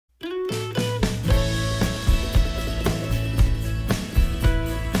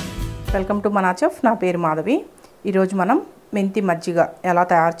Welcome to మన chef. నా పేరు మాధవి. ఈరోజు మనం మెంతి మజ్జిగ ఎలా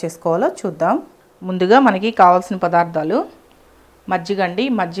తయారు చేసుకోవాలో చూద్దాం. ముందుగా మనకి కావాల్సిన పదార్థాలు మజ్జిగ అండి.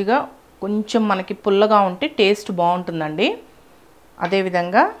 మజ్జిగ కొంచెం మనకి పుల్లగా ఉంటే టేస్ట్ బాగుంటుందండి.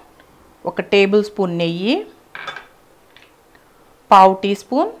 అదేవిధంగా 1 టేబుల్ స్పూన్ నెయ్యి, 1/2 టీ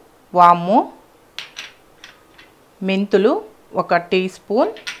స్పూన్ వాము, మెంతులు 1 టీ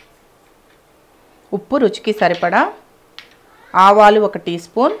స్పూన్, ఉప్పు రుచికి సరిపడా, ఆవాలు 1 టీ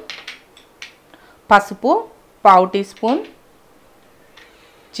స్పూన్, పసుపు 1/2 టీ స్పూన్,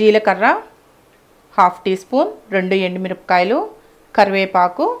 జీలకర్ర 1/2 టీ స్పూన్, 2 ఎండుమిరపకాయలు,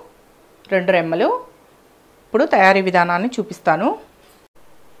 కరివేపాకు 2 రెమ్మలు. ఇప్పుడు తయారీ విధానాన్ని చూపిస్తాను.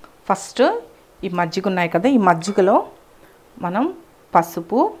 ఫస్ట్ ఈ మజ్జిగ ఉన్నాయి కదా, ఈ మజ్జిగలో మనం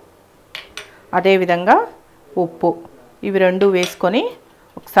పసుపు అదేవిధంగా ఉప్పు ఇవి 2 వేసుకొని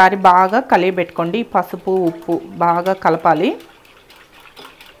ఒకసారి బాగా కలియబెట్టుకోండి. పసుపు ఉప్పు బాగా కలపాలి.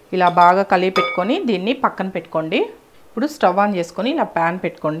 ఇలా బాగా కలియబెట్టుకొని దీన్ని పక్కన పెట్టుకోండి. ఇప్పుడు స్టవ్ ఆన్ చేసుకొని ఇలా ప్యాన్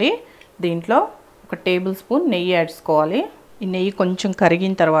పెట్టుకోండి. దీంట్లో 1 టేబుల్ స్పూన్ నెయ్యి వేసుకోవాలి. ఈ నెయ్యి కొంచెం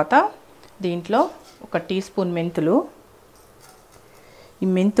కరిగిన తర్వాత దీంట్లో 1 టీ స్పూన్ మెంతులు. ఈ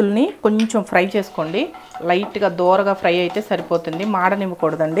మెంతుల్ని కొంచెం ఫ్రై చేసుకోండి. లైట్గా దోరగా ఫ్రై అయితే సరిపోతుంది,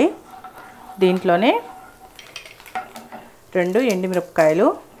 మాడనివ్వకూడదండి. దీంట్లోనే 2 ఎండుమిరపకాయలు,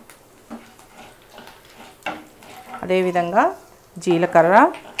 అదేవిధంగా జీలకర్ర,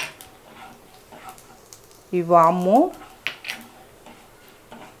 ఈ వాము,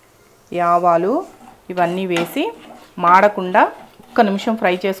 ఆవాలు ఇవన్నీ వేసి మాడకుండా 1 నిమిషం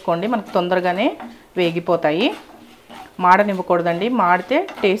ఫ్రై చేసుకోండి. మనకు తొందరగానే వేగిపోతాయి. మాడనివ్వకూడదండి, మాడితే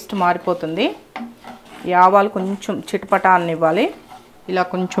టేస్ట్ మారిపోతుంది. ఈ ఆవాలు కొంచెం చిటపట అనివ్వాలి. ఇలా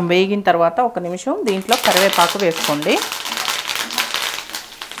కొంచెం వేగిన తర్వాత 1 నిమిషం దీంట్లో కరివేపాకు వేసుకోండి.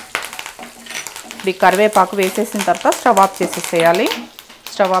 ఈ కరివేపాకు వేసేసిన తర్వాత స్టవ్ ఆఫ్ చేసేసేయాలి.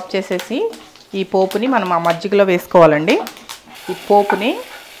 స్టవ్ ఆఫ్ చేసేసి ఈ పోపుని మనం ఆ మజ్జిగలో వేసుకోవాలండి. ఈ పోపుని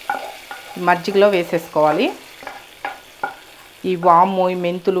మజ్జిగలో వేసేసుకోవాలి. ఈ వాము ఈ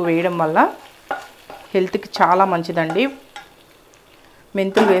మెంతులు వేయడం వల్ల హెల్త్కి చాలా మంచిదండి.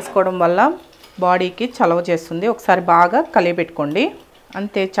 మెంతులు వేసుకోవడం వల్ల బాడీకి చలవ చేస్తుంది. ఒకసారి బాగా కలియబెట్టుకోండి.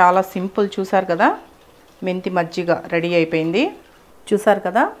 అంతే, చాలా సింపుల్. చూసారు కదా, మెంతి మజ్జిగ రెడీ అయిపోయింది. చూసారు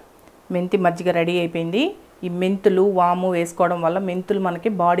కదా, మెంతి మజ్జిగ రెడీ అయిపోయింది. ఈ మెంతులు వాము వేసుకోవడం వల్ల మెంతులు మనకి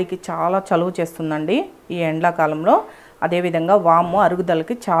బాడీకి చాలా చలువ చేస్తుందండి ఈ ఎండాకాలంలో. అదేవిధంగా వాము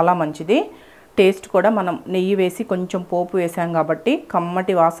అరుగుదలకి చాలా మంచిది. టేస్ట్ కూడా మనం నెయ్యి వేసి కొంచెం పోపు వేసాం కాబట్టి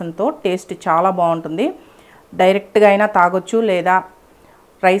కమ్మటి వాసనతో టేస్ట్ చాలా బాగుంటుంది. డైరెక్ట్గా అయినా తాగొచ్చు, లేదా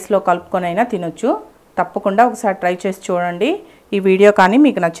రైస్లో కలుపుకొని అయినా తినొచ్చు. తప్పకుండా ఒకసారి ట్రై చేసి చూడండి. ఈ వీడియో కానీ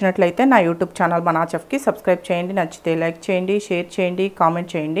మీకు నచ్చినట్లయితే నా యూట్యూబ్ ఛానల్ మన చెఫ్కి సబ్స్క్రైబ్ చేయండి. నచ్చితే లైక్ చేయండి, షేర్ చేయండి,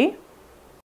 కామెంట్ చేయండి.